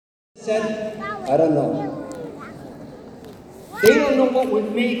Said, I don't know. They don't know what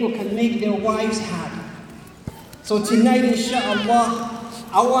would make or can make their wives happy. So tonight, inshallah,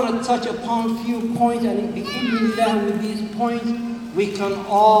 I want to touch upon a few points, and bi'idhnillah, with these points, we can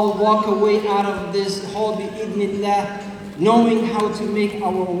all walk away out of this whole bi'idhnillah, knowing how to make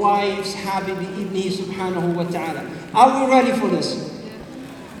our wives happy bi'idhnihi subhanahu wa ta'ala. Are we ready for this?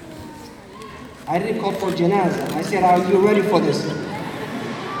 I didn't call for janazah. I said, are you ready for this?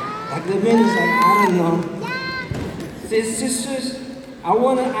 Like the men is like, I don't know. Says, sisters, I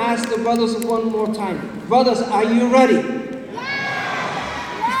want to ask the brothers one more time. Brothers, are you ready?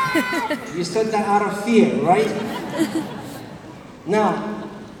 You said that out of fear, right? Now,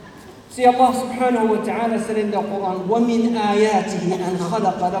 see, Allah subhanahu wa ta'ala said in the Quran, وَمِنْ آيَاتِهِ أَنْ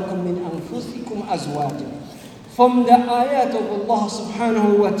خَلَقَ لَكُم مِّنْ أَنفُسِكُمْ أَزْوَاجًا. From the ayat of Allah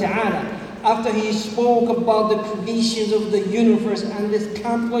subhanahu wa ta'ala, after He spoke about the creations of the universe and this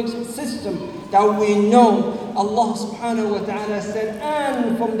complex system that we know, Allah subhanahu wa ta'ala said,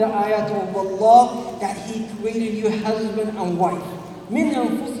 and from the ayat of Allah, that He created you husband and wife. مِنْ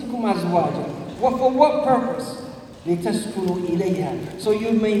أَنفُسِكُمْ أَزْوَاجًا. Well, for what purpose? لِتَسْكُنُوا إِلَيْهَا. So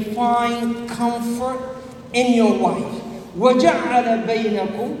you may find comfort in your wife. وَجَعَلَ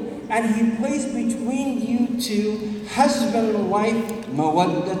بَيْنَكُمْ. And He placed between you two, husband and wife,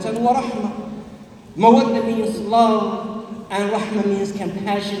 mawaddatan wa rahmah. Mawadda means love, and rahmah means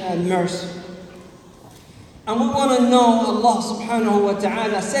compassion and mercy. And we want to know, Allah subhanahu wa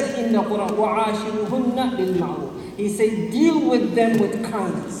ta'ala said in the Quran, وَعَاشِرُهُنَّ بِالْمَعْرُوفِ. He said, deal with them with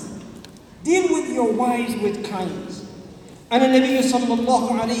kindness. Deal with your wives with kindness. And the Nabi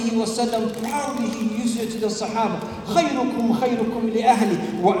sallallahu alayhi wa sallam, proudly he used it to the Sahaba, خَيْرُكُمْ خَيْرُكُمْ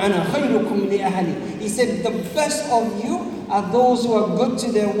لِأَهْلِ وَأَنَا خَيْرُكُمْ لِأَهْلِ. He said, the best of you are those who are good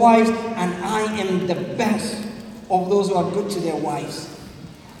to their wives, and I am the best of those who are good to their wives.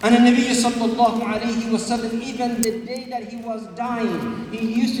 And the Nabi sallallahu alayhi wa sallam, even the day that he was dying, he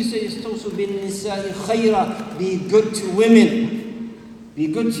used to say, "Istawsu bin nisa'i khayra." Be good to women. Be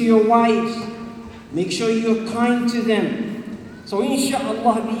good to your wives. Make sure you're kind to them. So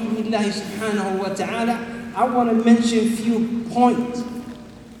inshaAllah, bi'idhnillahi subhanahu wa ta'ala, I want to mention a few points.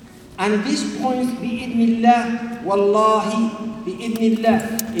 And these points, bi'idhnillah, wallahi,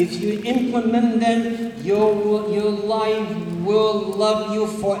 bi'idhnillah, if you implement them, your life will love you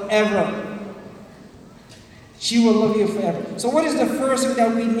forever. She will love you forever. So what is the first thing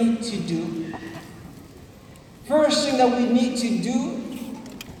that we need to do? First thing that we need to do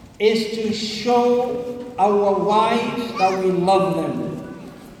is to show our wives that we love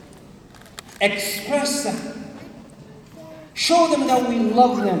them. Express them. Show them that we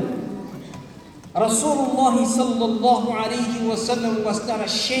love them. Rasulullah sallallahu alayhi wa sallam was not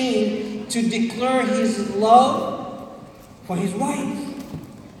ashamed to declare his love for his wife.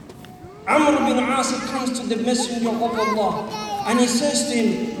 Amr bin As comes to the Messenger of Allah and he says to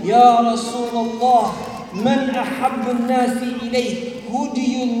him, Ya Rasulullah, man ahabbu nasi ilayh? Who do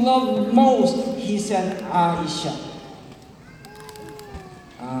you love most? He said, Aisha.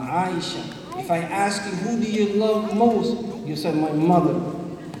 Aisha. If I ask you, who do you love most? You said, my mother.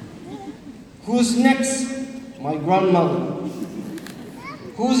 Who's next? My grandmother.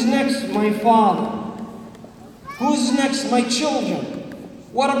 Who's next? My father. Who's next? My children.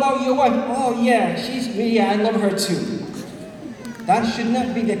 What about your wife? Oh yeah, I love her too. That should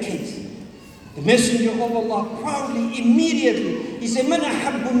not be the case. The Messenger of Allah proudly, immediately, he said, Man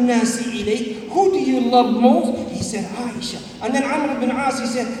ahabbu nasi ilayk? Who do you love most? He said, Aisha. And then Amr bin As, he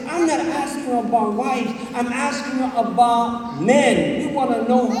said, I'm not asking you about wives, I'm asking you about men. We want to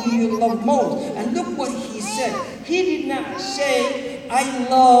know who you love most. And look what he said. He did not say, I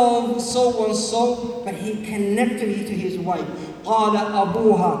love so and so, but he connected it to his wife. قَالَ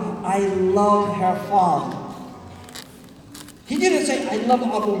أَبُوهَا. I love her father. He didn't say, I love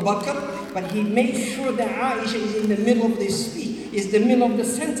Abu Bakr, but he made sure that Aisha is in the middle of this speech, is the middle of the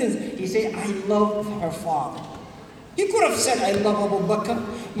sentence. He said, I love her father. He could have said, I love Abu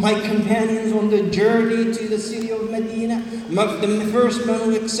Bakr, my companions on the journey to the city of Medina, the first man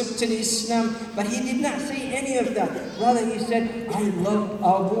who accepted Islam, but he did not say any of that. Rather, he said, I love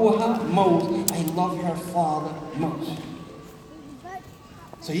Abuha most. I love her father most.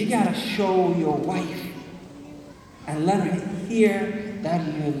 So you got to show your wife and let her hear that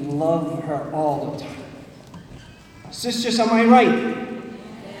you love her all the time. Sisters, am I right?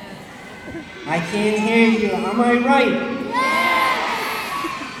 I can't hear you. Am I right?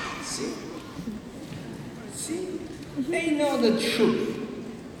 Yes. See? They know the truth.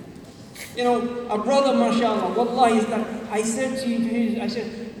 You know, a brother, mashallah, wallahi, is that I said to you, I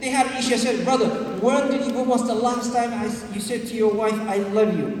said, they had issue. I said, brother, when was the last time you said to your wife, I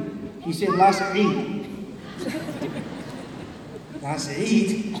love you? He said, last Eid. Last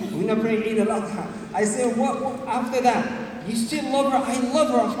Eid? We're not praying Eid al-Adha. I said, what after that? You still love her? I love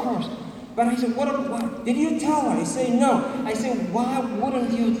her, of course. But I said, what? Did you tell her? He said, no. I said, why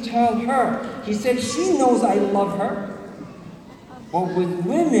wouldn't you tell her? He said, she knows I love her. But with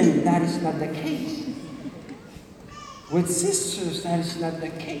women, that is not the case. With sisters, that is not the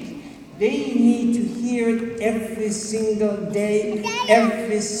case. They need to hear it every single day,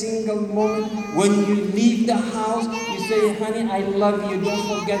 every single moment. When you leave the house, you say, honey, I love you.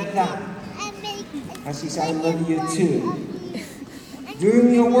 Don't forget that. And she said, I love you too.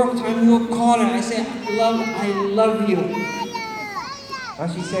 During your work time, you'll call her. I say, I love you.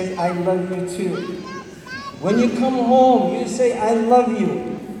 And she says, I love you too. When you come home, you say, I love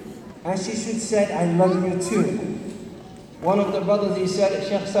you. And she should say, I love you too. One of the brothers, he said,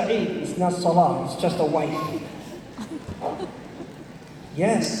 Sheikh Sa'id, it's not salah, it's just a wife.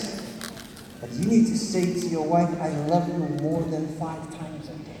 Yes, but you need to say to your wife, I love you more than 5 times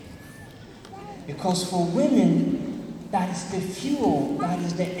a day. Because for women, that is the fuel, that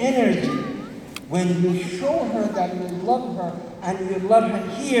is the energy. When you show her that you love her, and you let her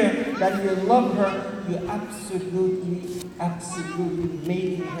hear that you love her, you absolutely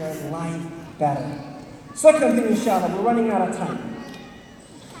making her life better. Second thing, inshallah, we're running out of time.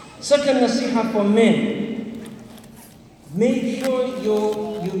 Second nasiha for men. Make sure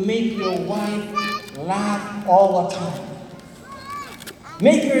you make your wife laugh all the time.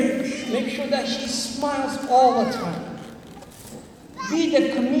 Make sure that she smiles all the time. Be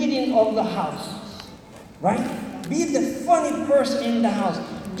the comedian of the house. Right? Be the funny person in the house.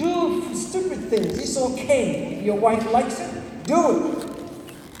 Do stupid things. It's okay. If your wife likes it, do it.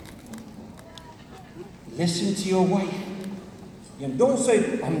 Listen to your wife. Don't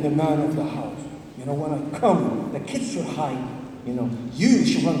say, I'm the man of the house. When I come, the kids should hide. You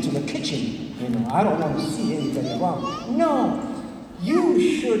should run to the kitchen. I don't want to see anything wrong. No, you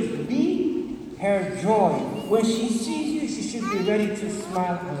should be her joy. When she sees you, she should be ready to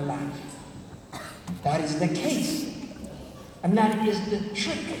smile and laugh. That is the case. And that is the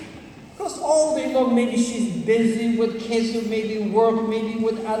trick. Because all day long, maybe she's busy with kids, or maybe work, maybe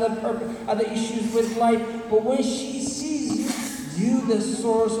with other issues with life. But when she sees you the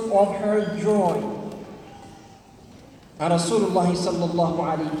source of her joy. And Rasulullah sallallahu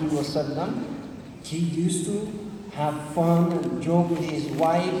alayhi wa sallam, he used to have fun and joke with his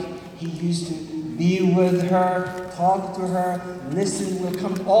wife. He used to be with her, talk to her, listen, will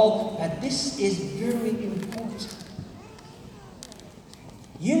come all. But this is very important.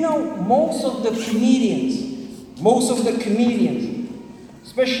 Most of the comedians,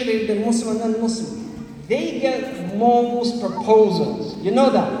 especially the Muslim and non-Muslim, they get most proposals. You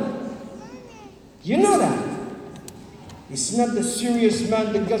know that. It's not the serious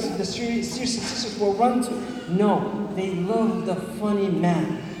man because the serious sisters will run to. No, they love the funny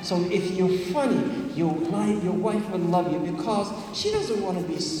man. So if you're funny, your wife will love you because she doesn't want to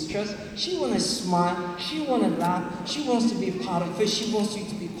be stressed. She wants to smile. She wants to laugh. She wants to be part of it. She wants you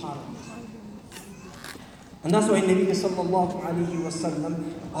to be part of it. And that's why Nabi sallallahu alayhi wa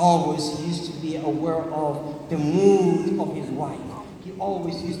sallam always used to be aware of the mood of his wife. He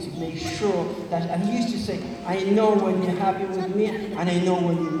always used to make sure that, and he used to say, I know when you're happy with me, and I know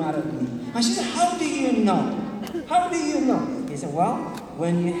when you're mad at me. And she said, how do you know? How do you know? He said, well,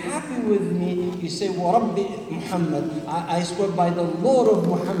 when you're happy with me, you say, وَرَبِّ Muhammad, I swear by the Lord of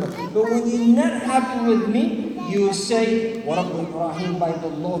Muhammad. But when you're not happy with me, you say, وَرَبِّ Ibrahim, by the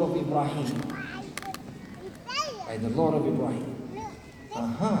Lord of Ibrahim. By the Lord of Ibrahim.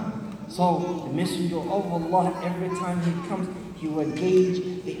 So the Messenger of Allah, every time he comes, he will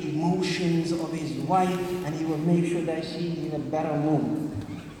gauge the emotions of his wife, and he will make sure that she's in a better mood.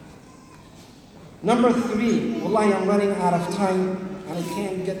 Number 3, wallahi, I'm running out of time, and I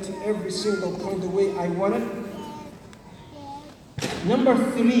can't get to every single point the way I want it. Number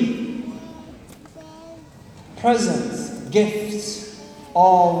 3, presents, gifts,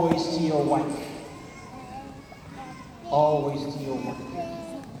 always to your wife. Always to your wife.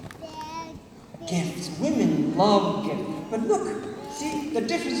 Gifts. Women love gifts. But look, see the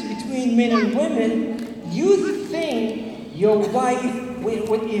difference between men and women. You think your wife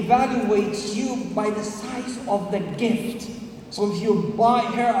would evaluate you by the size of the gift. So if you buy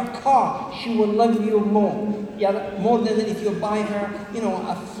her a car, she will love you more. Yeah, more than if you buy her,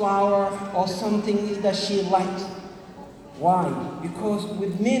 a flower or something that she likes. Why? Because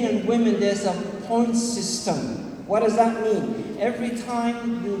with men and women, there's a point system. What does that mean? Every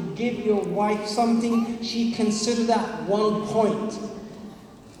time you give your wife something, she considers that 1 point.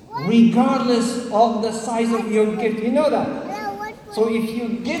 Regardless of the size of your gift. You know that? So if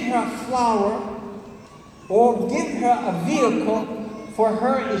you give her a flower or give her a vehicle, for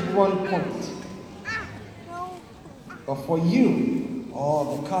her is 1 point. But for you,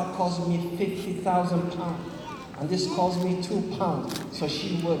 oh, the car cost me 50,000 pounds. And this cost me £2. So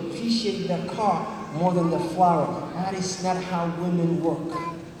she will appreciate the car more than the flower. That is not how women work.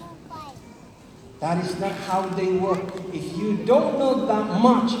 That is not how they work. If you don't know that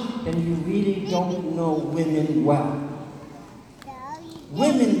much, then you really don't know women well.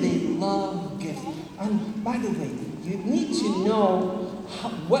 Women, they love gifts. And by the way, you need to know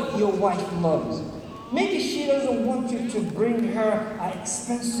what your wife loves. Maybe she doesn't want you to bring her an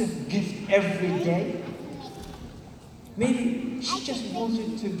expensive gift every day. Maybe she just wants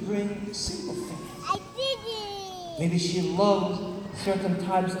you to bring simple things. Maybe she loves certain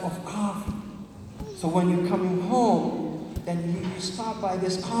types of coffee. So when you're coming home, then you stop by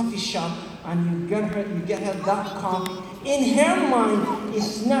this coffee shop and you get her that coffee. In her mind,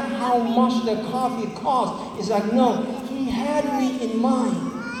 it's not how much the coffee costs. It's like, no, he had me in mind.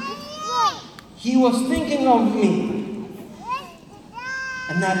 He was thinking of me.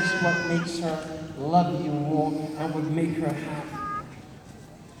 And that is what makes her love you more and would make her happy.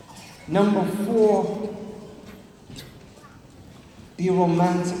 Number 4, be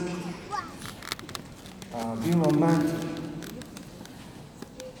romantic. Be romantic.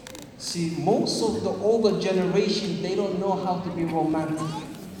 See, most of the older generation, they don't know how to be romantic.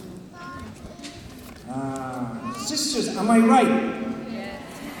 Sisters, am I right?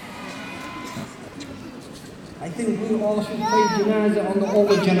 I think we all should play janazah on the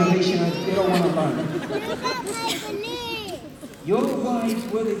older generation as they don't want to learn. Your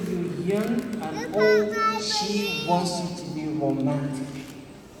wife, whether you're young and old, she wants you to be romantic.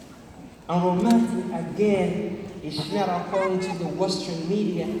 And romantic, again, is not according to the Western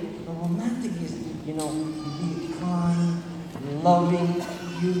media. The romantic is, you be kind, loving.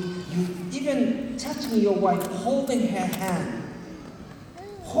 You even touching your wife, holding her hand.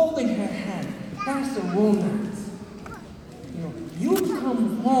 Holding her hand. That's the romance. You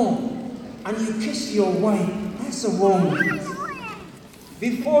come home and you kiss your wife. That's a romance.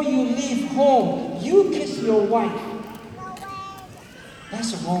 Before you leave home, you kiss your wife.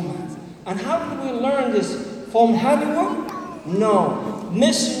 That's a romance. And how do we learn this? From Hollywood? No.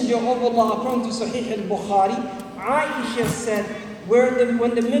 Messenger of Allah, according to Sahih al-Bukhari, Aisha said,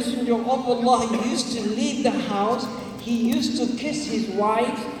 when the Messenger of Allah used to leave the house, he used to kiss his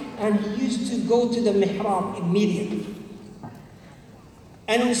wife and he used to go to the mihrab immediately.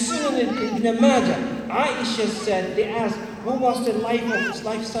 And in Sunan Ibn Majah, Aisha said, they asked, what was the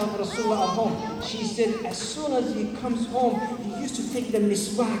lifestyle of Rasulullah at home? She said, as soon as he comes home, he used to take the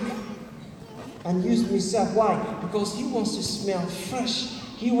miswak and use miswak. Why? Because he wants to smell fresh.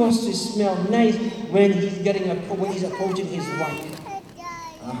 He wants to smell nice when he's approaching his wife.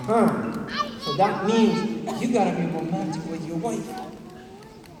 So that means you gotta be romantic with your wife.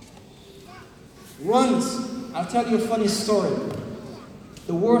 Once, I'll tell you a funny story.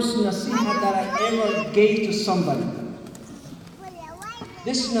 The worst nasiha that I ever gave to somebody.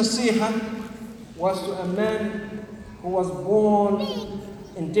 This nasiha was to a man who was born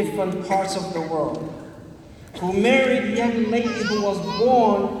in different parts of the world, who married a young lady who was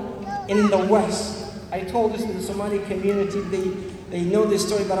born in the West. I told this to the Somali community. They know this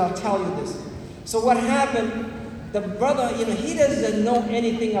story, but I'll tell you this. So what happened, the brother, he doesn't know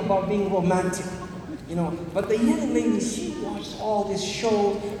anything about being romantic. But the young lady, she watched all this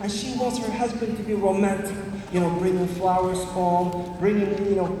show, and she wants her husband to be romantic. Bringing flowers home, bringing,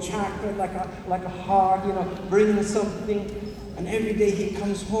 chocolate like a heart, bringing something. And every day he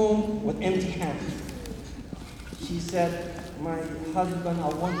comes home with empty hands. She said, my husband, I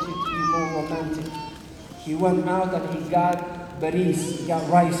want you to be more romantic. He went out and he got baris, he got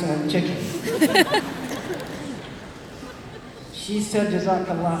rice and chicken. She said,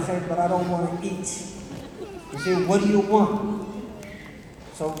 Jazakallah khair, but I don't want to eat. He said, what do you want?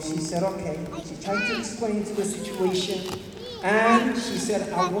 So she said, okay. She tried to explain to the situation. And she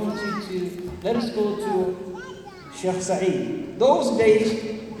said, I want you to, let us go to Sheikh Sa'id. Those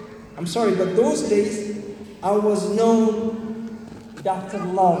days, I was known Dr.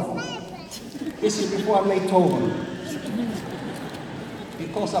 Love. This is before I made Tawbah.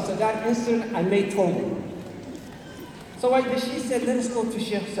 Because after that incident, I made Tawbah. So she said, let us go to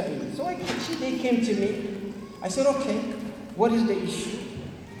Sheikh Sa'id. So they came to me. I said, okay, what is the issue?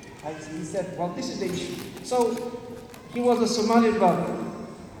 He said, well, this is the issue. So he was a Somali brother.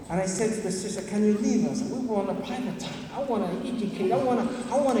 And I said to the sister, can you leave us? We were on a private time. I want to educate. I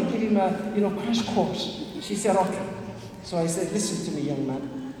want to give him a crash course. She said, okay. So I said, listen to me, young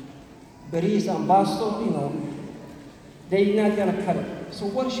man. Baris and basto, They're not going to cut it. So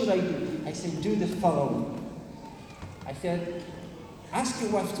what should I do? I said, do the following. I said, ask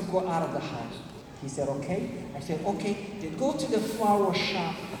your wife to go out of the house. He said, okay. I said, okay. They go to the flower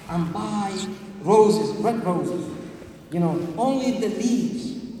shop and buy roses, red roses. You know, only the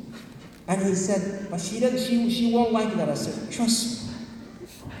leaves. And he said, but she won't like that. I said, trust me.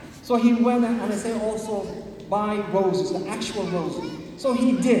 So he went and I said, also buy roses, the actual roses. So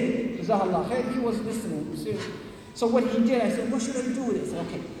he did. He was listening. So what he did, I said, what should I do with it? He said,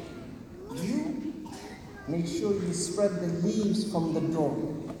 okay, you make sure you spread the leaves from the door.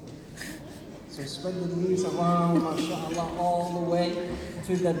 So spread the leaves around, mashallah, all the way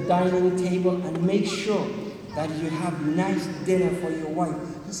to the dining table and make sure that you have nice dinner for your wife.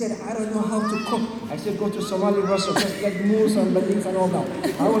 He said, I don't know how to cook. I said, go to Somali restaurant, just get moose and beans and all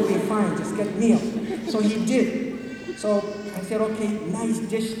that. I will be fine, just get meal. So he did. So I said, okay, nice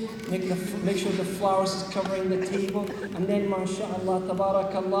dish. Make sure the flowers is covering the table. And then, mashallah,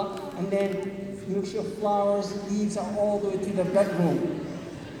 tabarakallah. And then make sure flowers, leaves are all the way to the bedroom.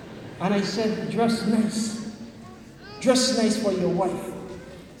 And I said, dress nice. Dress nice for your wife.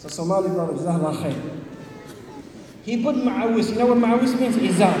 So Somali brother, Jazakallah khair. He put ma'awis. You know what ma'awis means?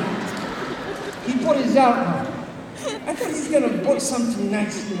 Izar. He put izar on. I thought he's going to put something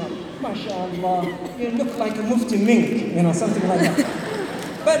nice, you know. MashaAllah. You look like a Mufti Menk, you know, something like that.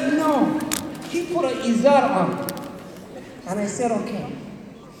 But no. He put an izar on. And I said, okay.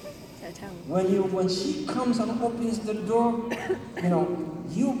 When she comes and opens the door, you know,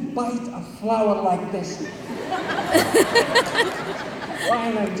 you bite a flower like this. Why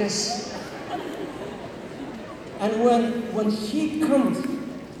like this? And when she comes,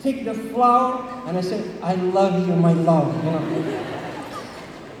 take the flower, and I said, I love you, my love. You know.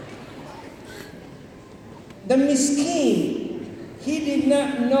 The miskin, he did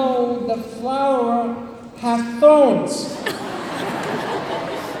not know the flower has thorns.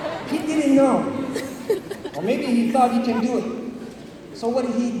 He didn't know. Or maybe he thought he can do it. So what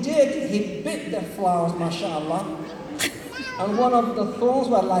he did, he bit the flowers, mashallah, and one of the thorns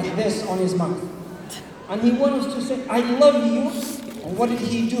were like this on his mouth. And he wanted us to say, I love you. And what did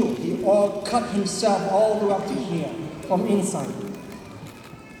he do? He all cut himself all the way up to here, from inside.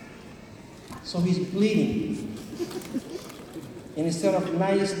 So he's bleeding. And instead of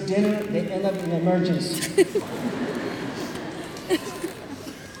nice dinner, they end up in emergency.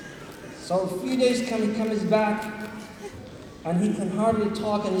 So a few days he comes back, and he can hardly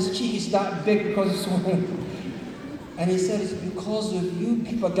talk, and his cheek is that big because it's swollen. And he said, it's because of you,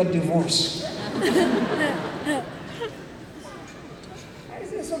 people get divorced. I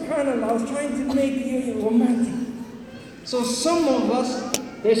said, subhanAllah, I was trying to make you romantic. So some of us,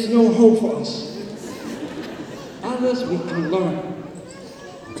 there's no hope for us. Others, we can learn.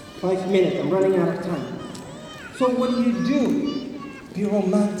 5 minutes, I'm running out of time. So what you do, be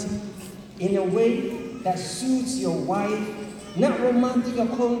romantic in a way that suits your wife, not romantic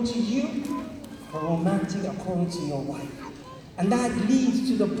according to you, but romantic according to your wife. And that leads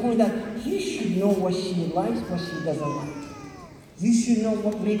to the point that you should know what she likes, what she doesn't like. You should know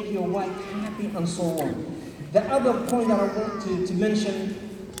what makes your wife happy and so on. The other point that I want to mention,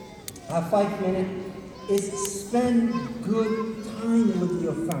 5 minutes, is spend good time with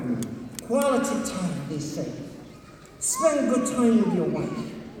your family. Quality time, they say. Spend good time with your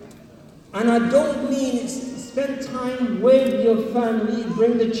wife. And I don't mean spend time with your family,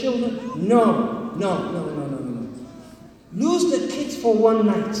 bring the children. No. Lose the kids for one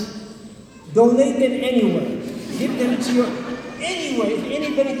night. Donate them anywhere. Give them to your... Anyway, if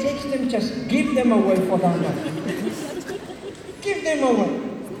anybody takes them, just give them away for that night. Give them away.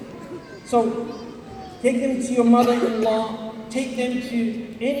 So, take them to your mother-in-law. Take them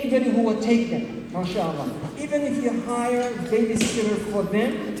to anybody who will take them. MashaAllah. Even if you hire a babysitter for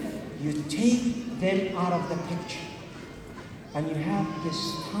them, you take them out of the picture. And you have this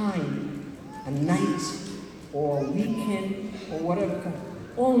time, a night, or a weekend, or whatever,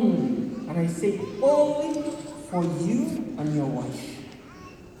 only, and I say only for you and your wife.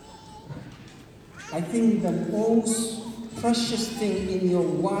 I think the most precious thing in your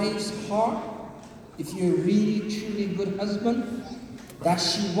wife's heart, if you're really, truly good husband, that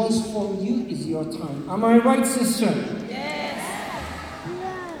she wants from you is your time. Am I right, sister? Yes.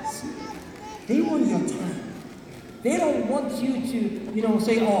 They want your time. They don't want you to,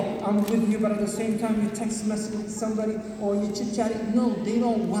 say, oh, I'm with you, but at the same time you text message somebody or you chit-chatting. No, they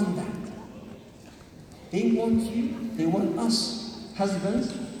don't want that. They want you, they want us,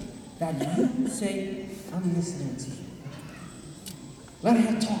 husbands, that you say, I'm listening to you. Let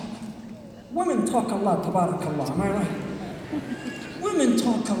her talk. Women talk a lot, tabarakallah, am I right? Women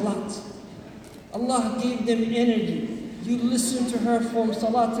talk a lot. Allah gave them energy. You listen to her from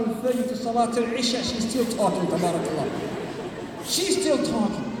Salat al-Fajr to Salat al-Isha, she's still talking, tabarakallah. She's still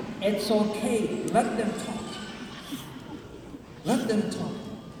talking. It's okay, let them talk. Let them talk.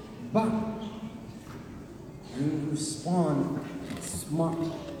 But you respond smart.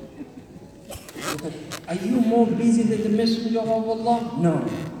 Are you more busy than the Messenger of Allah? No.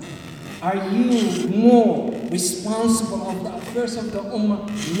 Are you more responsible of the affairs of the Ummah?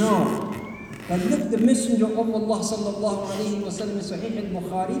 No. But look, the Messenger of Allah sallallahu alayhi wa sallam in Sahih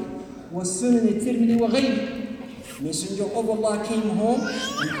al-Bukhari was Sunan al-Tirmidhi wa ghayr. Messenger of Allah came home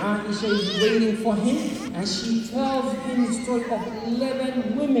and Aisha is waiting for him and she tells him the story of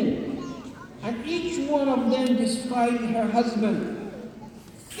 11 women. And each one of them described her husband.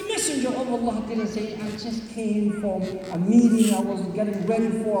 The Messenger of Allah didn't say, I just came from a meeting, I was getting ready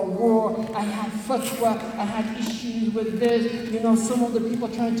for a war, I had fatwa, I had issues with this, some of the people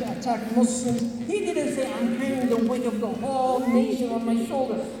trying to attack Muslims. He didn't say, I'm carrying the weight of the whole nation on my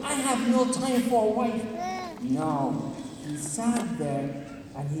shoulder. I have no time for a wife. No, he sat there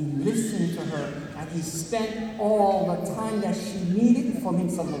and he listened to her and he spent all the time that she needed from him,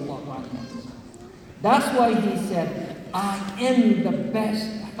 sallallahu alaihi wasallam. That's why he said, I am the best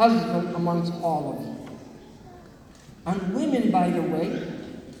husband amongst all of you. And women, by the way,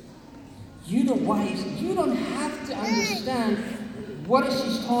 you the wives, you don't have to understand what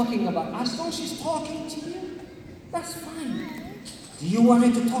she's talking about. As long as she's talking to you, that's fine. Do you want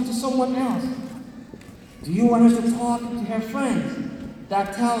her to talk to someone else? Do you want her to talk to her friends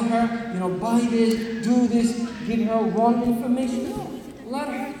that tell her, buy this, do this, give her wrong information? No, let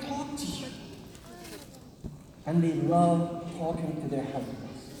her talk to you. And they love talking to their husbands.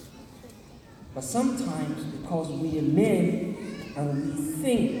 But sometimes, because we are men and we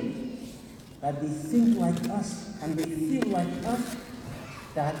think that they think like us and they feel like us,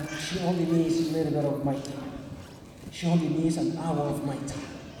 that she only needs a little bit of my time. She only needs an hour of my time.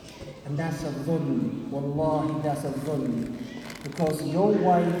 And that's a dhulm. Wallahi, that's a dhulm. Because your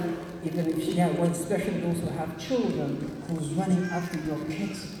wife, even if she has one, especially those who have children, who's running after your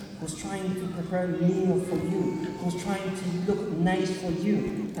kids, who's trying to prepare a meal for you, who's trying to look nice for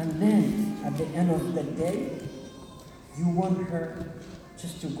you, and then at the end of the day, you want her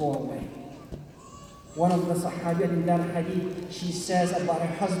just to go away. One of the Sahabiyat in that hadith, she says about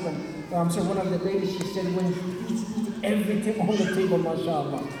her husband, one of the ladies, she said, when he eats everything on the table,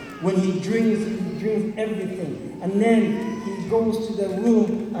 mashallah. When he drinks everything. And then he goes to the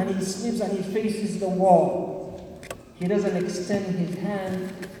room and he sleeps and he faces the wall. He doesn't extend his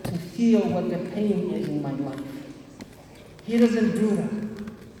hand to feel what the pain is in my life. He doesn't do that.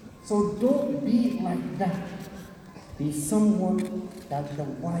 So don't be like that. Be someone that the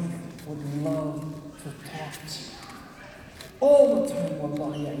wife would love to talk to. All the time,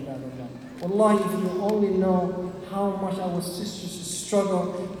 wallahi, ya ibadallah. Wallahi, if you only know how much our sisters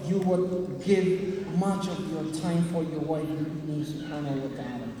struggle, you would give much of your time for your wife, subhanahu wa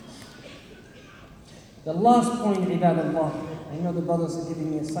ta'ala. The last point, ibadallah, I know the brothers are giving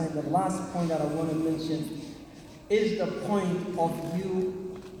me a sign, the last point that I want to mention is the point of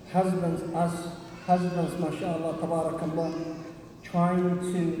you husbands, us husbands, mashallah, tabarakallah, trying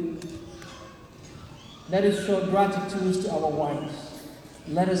to let us show gratitude to our wives.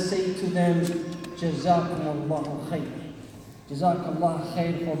 Let us say to them, Jazakumullahu khair. Jazakallah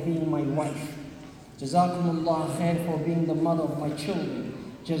khair for being my wife. Jazakumullah khair for being the mother of my children.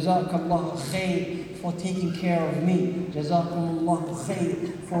 Jazakallah khair for taking care of me. Jazakumullah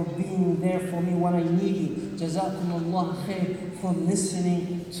khair for being there for me when I need you. Jazakumullah khair for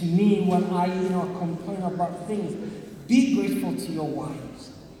listening to me when I complain about things. Be grateful to your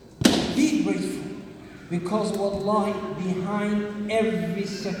wives. Be grateful. Because wallahi, behind every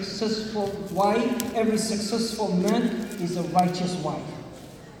successful wife, every successful man is a righteous wife.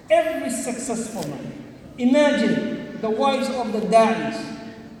 Every successful man. Imagine the wives of the da'is.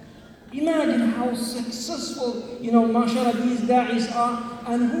 Imagine how successful, mashallah, these da'is are,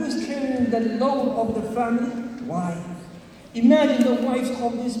 and who is carrying the load of the family? Wives. Imagine the wives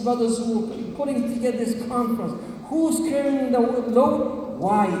of these brothers who are putting together this conference. Who's carrying the load?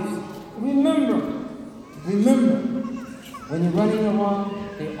 Wives. Remember, when you're running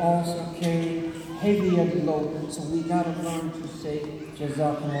around, they also carry heavier load. So we gotta learn to say,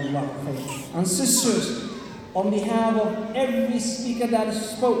 Jazakumullah khair. And sisters, on behalf of every speaker that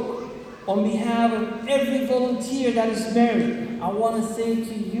spoke, on behalf of every volunteer that is married, I want to say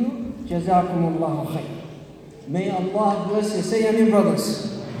to you, Jazakumullah khair. May Allah bless you. Say Ameen,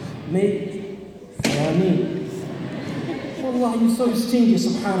 brothers. May Ameen. Allah, you're so stingy,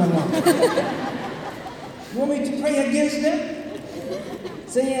 subhanallah. You want me to pray against them?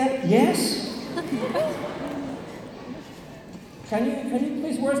 Say yes? Can you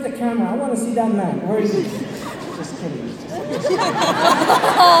please, where's the camera? I want to see that man. Where is he?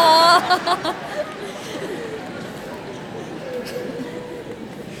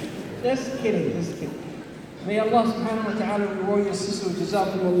 Just kidding. Just kidding. May Allah subhanahu wa ta'ala reward your sister with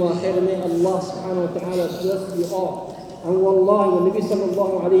jazakumullah khair. May Allah subhanahu wa ta'ala bless you all. And wallahi, the Nabi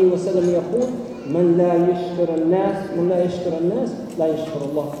sallallahu alayhi wa sallam يقول من لا يشكر الناس لا يشكر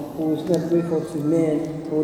الله. Who is not grateful to men,